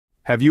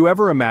Have you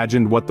ever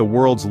imagined what the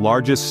world's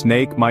largest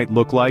snake might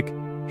look like?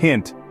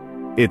 Hint: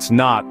 it's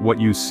not what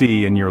you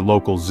see in your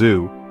local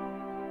zoo.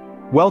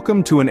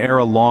 Welcome to an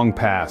era long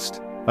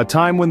past, a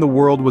time when the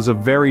world was a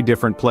very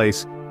different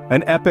place,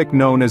 an epoch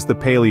known as the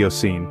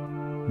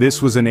Paleocene. This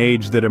was an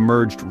age that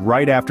emerged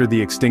right after the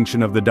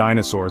extinction of the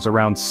dinosaurs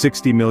around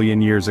 60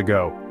 million years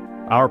ago.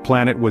 Our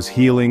planet was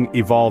healing,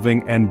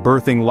 evolving, and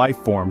birthing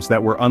life forms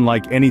that were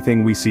unlike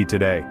anything we see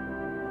today.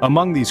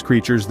 Among these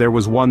creatures there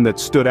was one that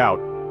stood out,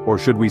 or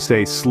should we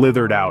say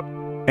slithered out.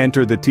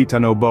 Enter the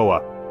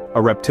Titanoboa,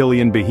 a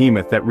reptilian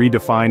behemoth that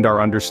redefined our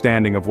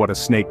understanding of what a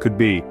snake could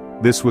be.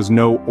 This was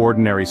no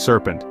ordinary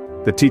serpent.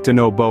 The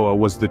Titanoboa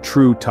was the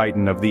true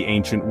titan of the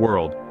ancient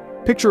world.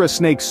 Picture a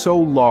snake so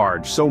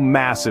large, so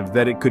massive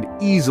that it could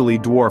easily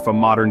dwarf a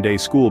modern-day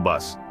school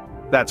bus.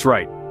 That's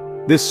right.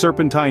 This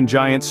serpentine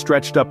giant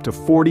stretched up to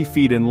 40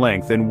 feet in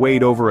length and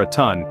weighed over a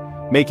ton,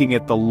 making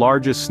it the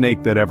largest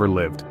snake that ever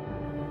lived.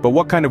 But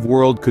what kind of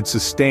world could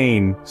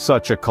sustain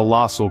such a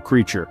colossal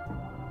creature?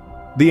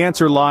 The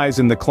answer lies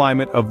in the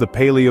climate of the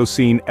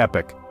Paleocene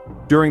epoch.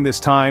 During this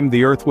time,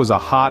 the Earth was a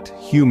hot,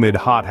 humid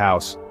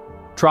hothouse.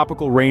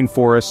 Tropical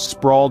rainforests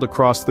sprawled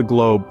across the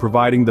globe,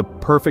 providing the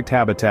perfect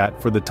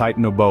habitat for the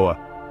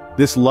Titanoboa.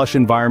 This lush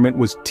environment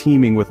was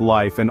teeming with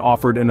life and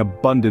offered an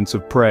abundance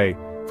of prey,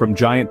 from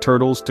giant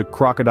turtles to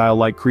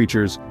crocodile-like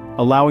creatures,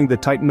 allowing the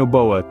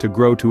Titanoboa to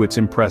grow to its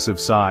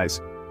impressive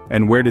size.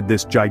 And where did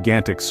this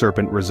gigantic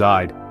serpent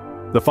reside?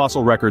 The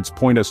fossil records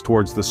point us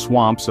towards the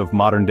swamps of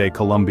modern-day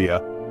Colombia,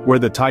 where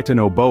the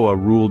Titanoboa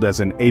ruled as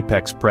an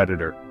apex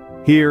predator.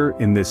 Here,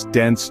 in this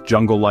dense,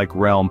 jungle-like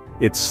realm,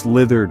 it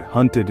slithered,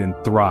 hunted, and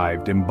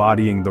thrived,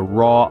 embodying the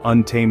raw,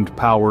 untamed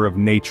power of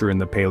nature in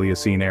the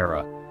Paleocene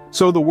era.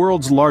 So the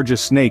world's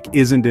largest snake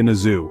isn't in a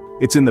zoo,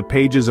 it's in the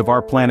pages of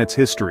our planet's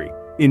history.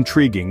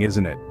 Intriguing,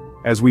 isn't it?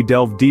 As we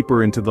delve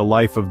deeper into the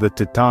life of the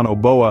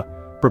Titanoboa,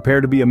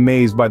 prepare to be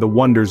amazed by the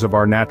wonders of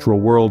our natural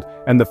world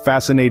and the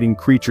fascinating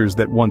creatures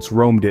that once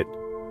roamed it.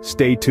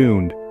 Stay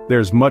tuned,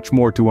 there's much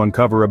more to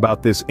uncover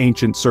about this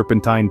ancient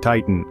serpentine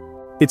titan.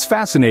 It's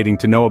fascinating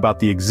to know about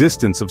the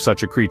existence of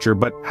such a creature,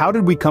 but how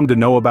did we come to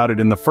know about it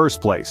in the first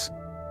place?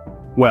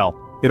 Well,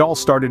 it all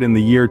started in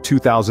the year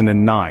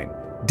 2009,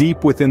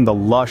 deep within the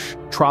lush,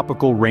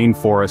 tropical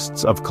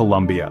rainforests of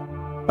Colombia.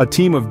 A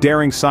team of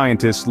daring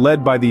scientists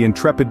led by the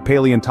intrepid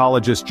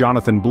paleontologist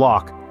Jonathan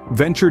Bloch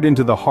ventured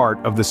into the heart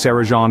of the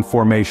Serpent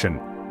Formation,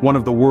 one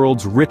of the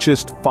world's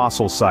richest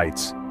fossil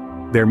sites.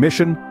 Their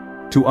mission?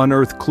 To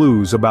unearth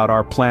clues about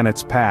our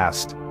planet's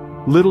past.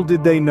 Little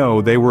did they know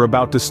they were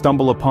about to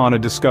stumble upon a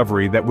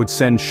discovery that would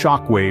send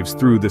shockwaves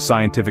through the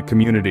scientific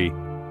community.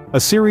 A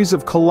series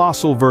of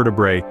colossal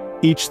vertebrae,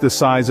 each the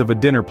size of a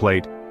dinner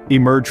plate,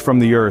 emerged from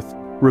the earth,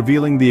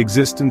 revealing the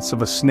existence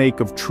of a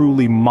snake of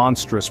truly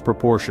monstrous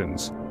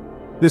proportions.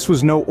 This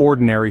was no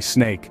ordinary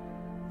snake.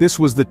 This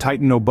was the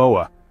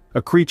Titanoboa,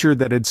 a creature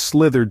that had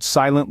slithered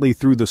silently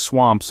through the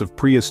swamps of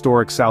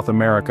prehistoric South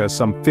America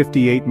some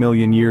 58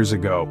 million years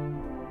ago.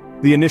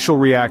 The initial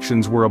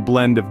reactions were a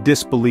blend of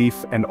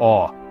disbelief and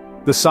awe.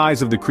 The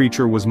size of the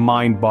creature was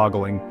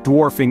mind-boggling,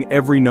 dwarfing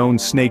every known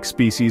snake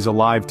species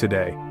alive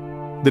today.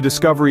 The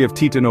discovery of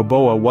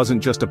Titanoboa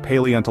wasn't just a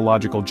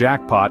paleontological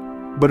jackpot,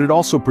 but it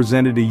also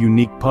presented a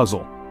unique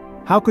puzzle.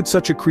 How could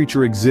such a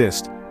creature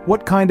exist?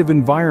 What kind of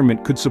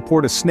environment could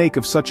support a snake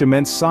of such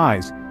immense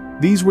size?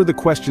 These were the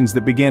questions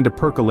that began to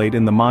percolate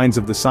in the minds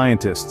of the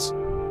scientists.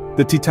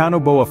 The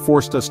Titanoboa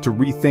forced us to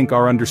rethink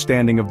our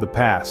understanding of the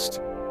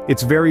past.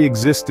 Its very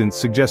existence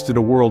suggested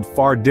a world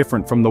far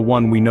different from the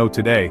one we know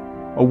today,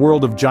 a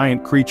world of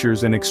giant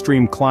creatures and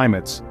extreme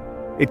climates.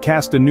 It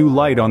cast a new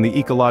light on the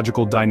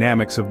ecological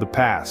dynamics of the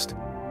past,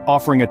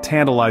 offering a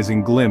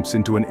tantalizing glimpse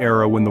into an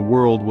era when the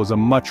world was a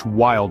much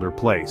wilder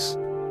place.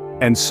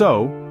 And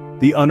so,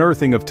 the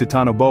unearthing of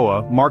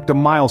Titanoboa marked a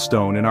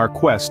milestone in our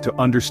quest to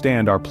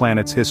understand our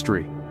planet's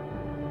history.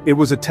 It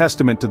was a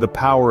testament to the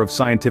power of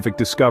scientific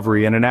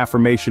discovery and an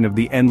affirmation of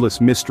the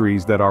endless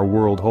mysteries that our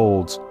world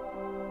holds.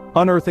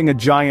 Unearthing a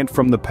giant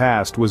from the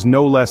past was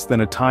no less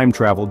than a time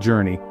travel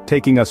journey,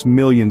 taking us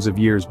millions of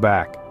years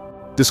back.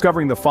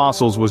 Discovering the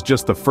fossils was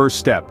just the first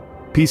step.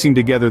 Piecing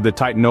together the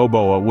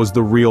Titanoboa was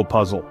the real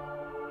puzzle.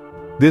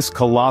 This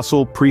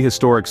colossal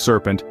prehistoric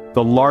serpent,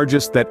 the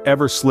largest that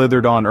ever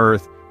slithered on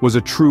Earth, was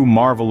a true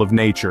marvel of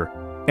nature,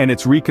 and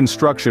its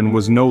reconstruction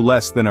was no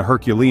less than a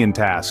Herculean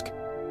task.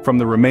 From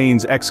the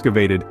remains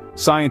excavated,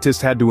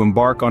 scientists had to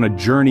embark on a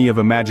journey of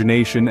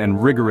imagination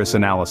and rigorous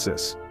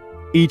analysis.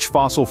 Each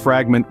fossil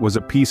fragment was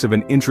a piece of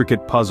an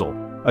intricate puzzle,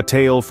 a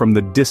tale from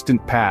the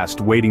distant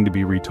past waiting to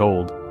be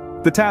retold.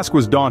 The task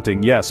was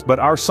daunting, yes, but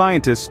our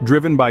scientists,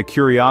 driven by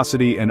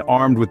curiosity and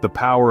armed with the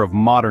power of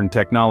modern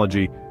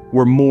technology,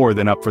 were more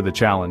than up for the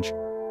challenge.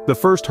 The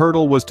first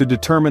hurdle was to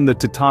determine the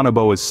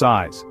Titanoboa's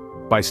size.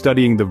 By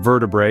studying the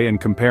vertebrae and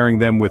comparing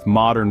them with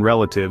modern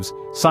relatives,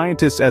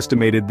 scientists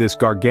estimated this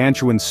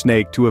gargantuan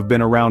snake to have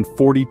been around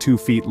 42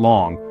 feet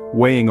long,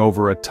 weighing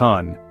over a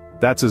ton.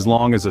 That's as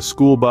long as a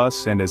school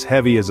bus and as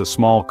heavy as a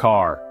small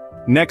car.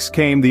 Next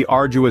came the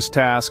arduous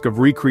task of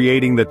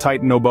recreating the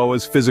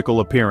Titanoboa's physical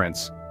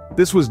appearance.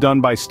 This was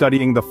done by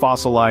studying the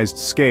fossilized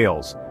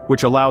scales,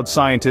 which allowed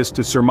scientists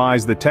to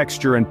surmise the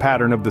texture and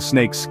pattern of the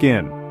snake's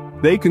skin.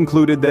 They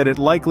concluded that it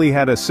likely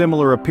had a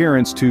similar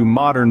appearance to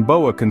modern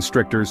boa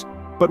constrictors,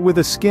 but with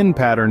a skin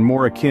pattern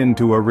more akin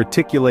to a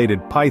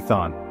reticulated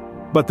python.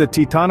 But the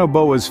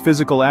Titanoboa's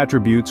physical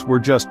attributes were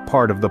just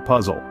part of the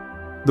puzzle.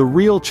 The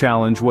real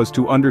challenge was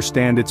to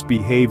understand its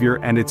behavior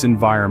and its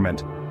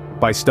environment.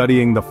 By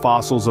studying the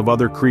fossils of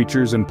other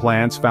creatures and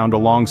plants found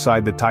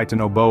alongside the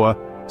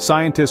Titanoboa,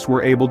 scientists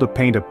were able to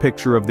paint a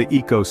picture of the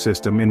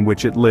ecosystem in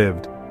which it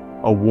lived.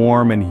 A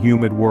warm and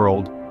humid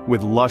world,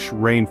 with lush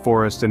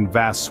rainforests and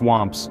vast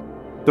swamps.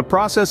 The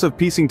process of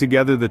piecing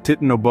together the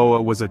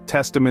Titanoboa was a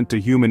testament to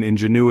human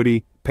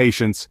ingenuity,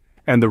 patience,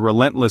 and the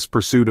relentless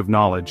pursuit of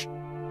knowledge.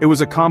 It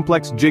was a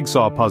complex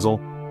jigsaw puzzle,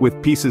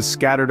 with pieces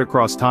scattered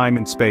across time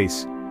and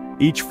space.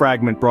 Each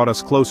fragment brought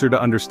us closer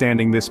to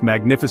understanding this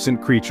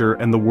magnificent creature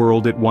and the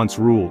world it once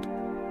ruled.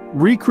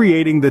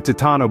 Recreating the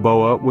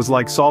Titanoboa was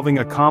like solving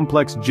a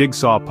complex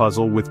jigsaw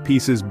puzzle with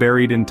pieces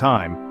buried in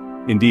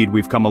time. Indeed,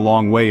 we've come a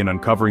long way in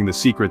uncovering the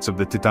secrets of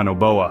the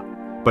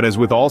Titanoboa. But as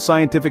with all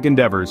scientific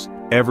endeavors,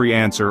 every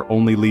answer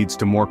only leads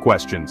to more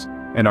questions,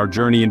 and our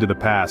journey into the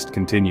past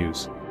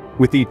continues.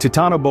 With the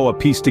Titanoboa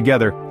pieced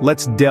together,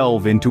 let's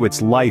delve into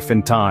its life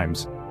and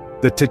times.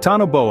 The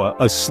Titanoboa,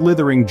 a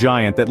slithering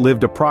giant that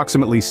lived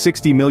approximately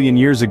 60 million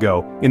years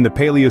ago in the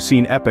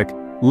Paleocene epoch,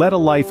 led a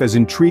life as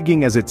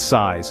intriguing as its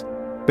size.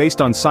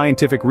 Based on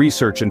scientific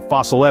research and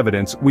fossil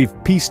evidence, we've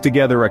pieced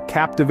together a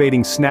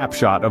captivating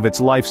snapshot of its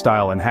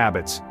lifestyle and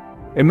habits.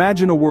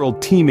 Imagine a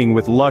world teeming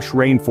with lush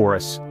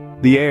rainforests,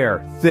 the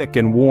air, thick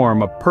and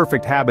warm, a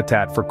perfect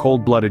habitat for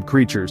cold-blooded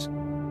creatures.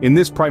 In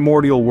this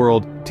primordial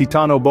world,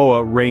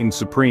 Titanoboa reigned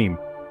supreme.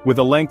 With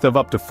a length of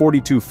up to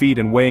 42 feet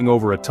and weighing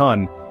over a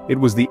ton, it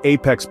was the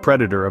apex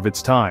predator of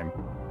its time.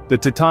 The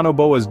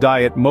Titanoboa's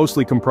diet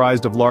mostly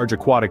comprised of large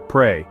aquatic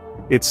prey.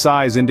 Its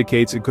size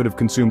indicates it could have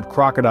consumed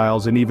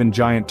crocodiles and even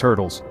giant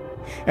turtles.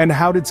 And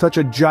how did such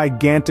a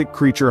gigantic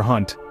creature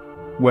hunt?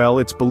 Well,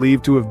 it's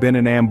believed to have been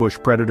an ambush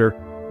predator,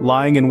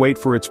 lying in wait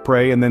for its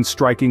prey and then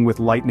striking with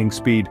lightning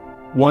speed.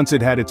 Once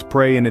it had its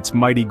prey in its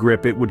mighty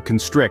grip, it would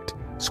constrict,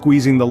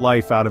 squeezing the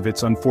life out of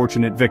its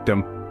unfortunate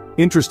victim.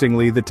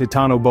 Interestingly, the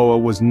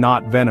Titanoboa was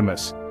not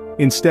venomous.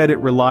 Instead, it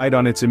relied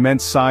on its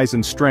immense size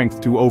and strength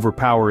to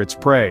overpower its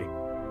prey.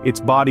 Its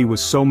body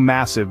was so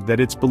massive that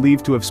it's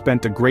believed to have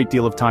spent a great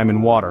deal of time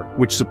in water,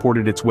 which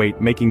supported its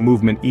weight, making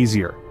movement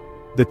easier.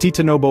 The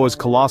Titanoboa's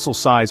colossal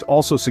size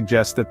also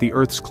suggests that the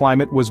Earth's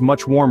climate was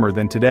much warmer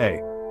than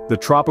today. The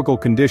tropical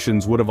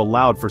conditions would have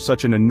allowed for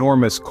such an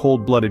enormous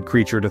cold-blooded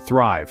creature to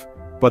thrive.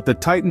 But the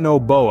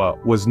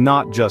Titanoboa was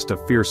not just a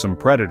fearsome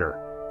predator.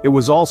 It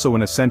was also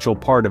an essential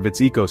part of its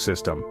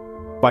ecosystem.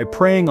 By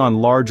preying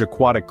on large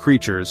aquatic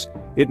creatures,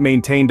 it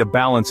maintained a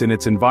balance in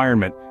its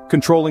environment,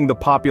 controlling the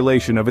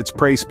population of its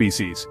prey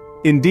species.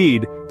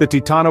 Indeed, the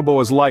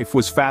Titanoboa's life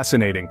was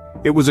fascinating.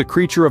 It was a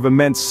creature of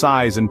immense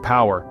size and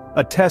power,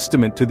 a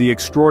testament to the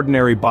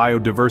extraordinary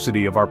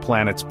biodiversity of our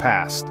planet's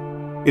past.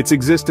 Its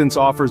existence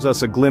offers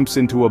us a glimpse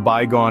into a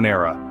bygone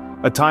era,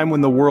 a time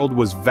when the world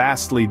was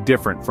vastly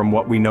different from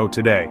what we know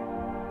today.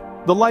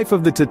 The life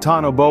of the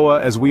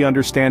Titanoboa as we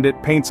understand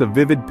it paints a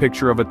vivid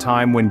picture of a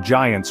time when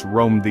giants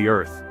roamed the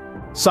earth.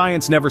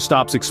 Science never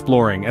stops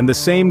exploring, and the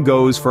same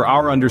goes for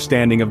our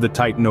understanding of the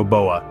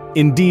Titanoboa.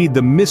 Indeed,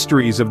 the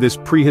mysteries of this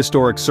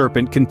prehistoric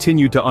serpent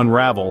continue to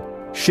unravel,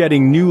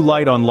 shedding new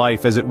light on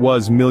life as it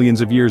was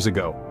millions of years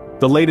ago.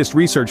 The latest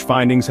research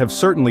findings have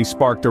certainly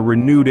sparked a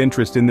renewed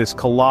interest in this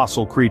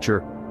colossal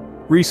creature.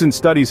 Recent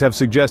studies have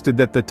suggested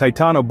that the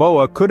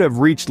Titanoboa could have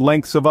reached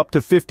lengths of up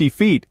to 50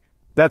 feet.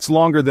 That's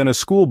longer than a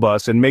school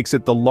bus and makes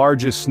it the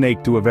largest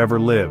snake to have ever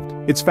lived.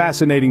 It's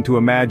fascinating to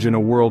imagine a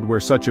world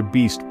where such a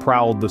beast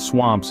prowled the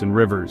swamps and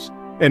rivers.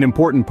 An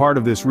important part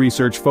of this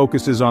research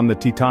focuses on the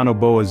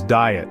Titanoboa's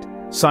diet.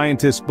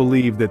 Scientists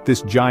believe that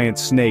this giant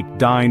snake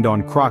dined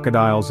on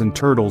crocodiles and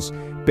turtles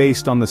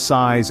based on the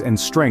size and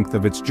strength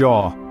of its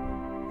jaw.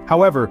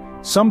 However,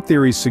 some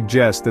theories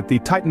suggest that the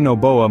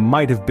Titanoboa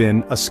might have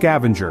been a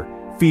scavenger,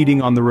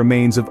 feeding on the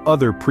remains of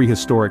other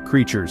prehistoric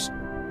creatures.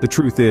 The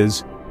truth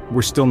is,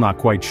 we're still not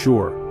quite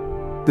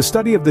sure. The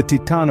study of the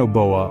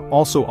Titanoboa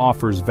also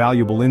offers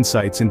valuable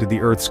insights into the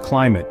Earth's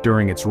climate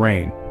during its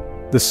reign.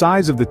 The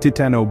size of the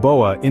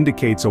Titanoboa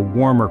indicates a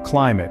warmer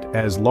climate,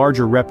 as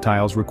larger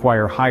reptiles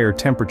require higher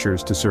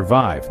temperatures to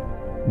survive.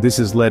 This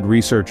has led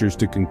researchers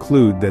to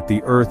conclude that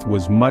the Earth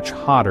was much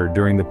hotter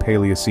during the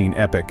Paleocene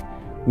epoch,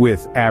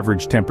 with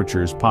average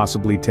temperatures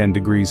possibly 10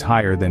 degrees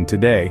higher than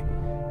today.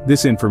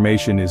 This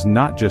information is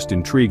not just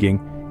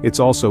intriguing, it's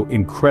also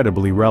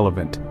incredibly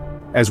relevant.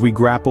 As we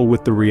grapple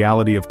with the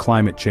reality of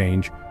climate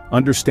change,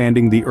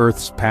 understanding the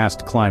Earth's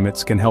past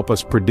climates can help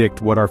us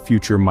predict what our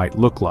future might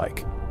look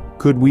like.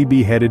 Could we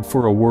be headed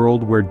for a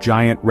world where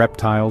giant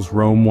reptiles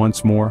roam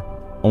once more?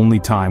 Only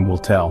time will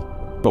tell.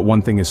 But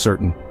one thing is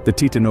certain, the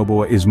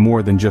Titanoboa is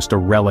more than just a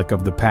relic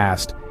of the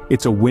past.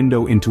 It's a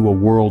window into a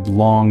world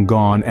long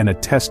gone and a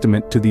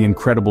testament to the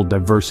incredible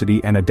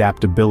diversity and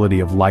adaptability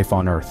of life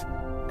on Earth.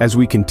 As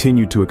we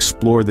continue to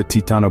explore the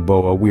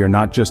Titanoboa, we are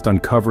not just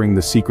uncovering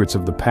the secrets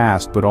of the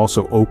past but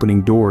also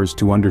opening doors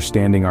to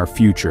understanding our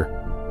future.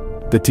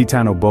 The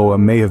Titanoboa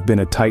may have been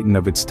a titan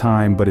of its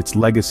time, but its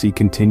legacy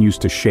continues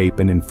to shape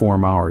and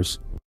inform ours.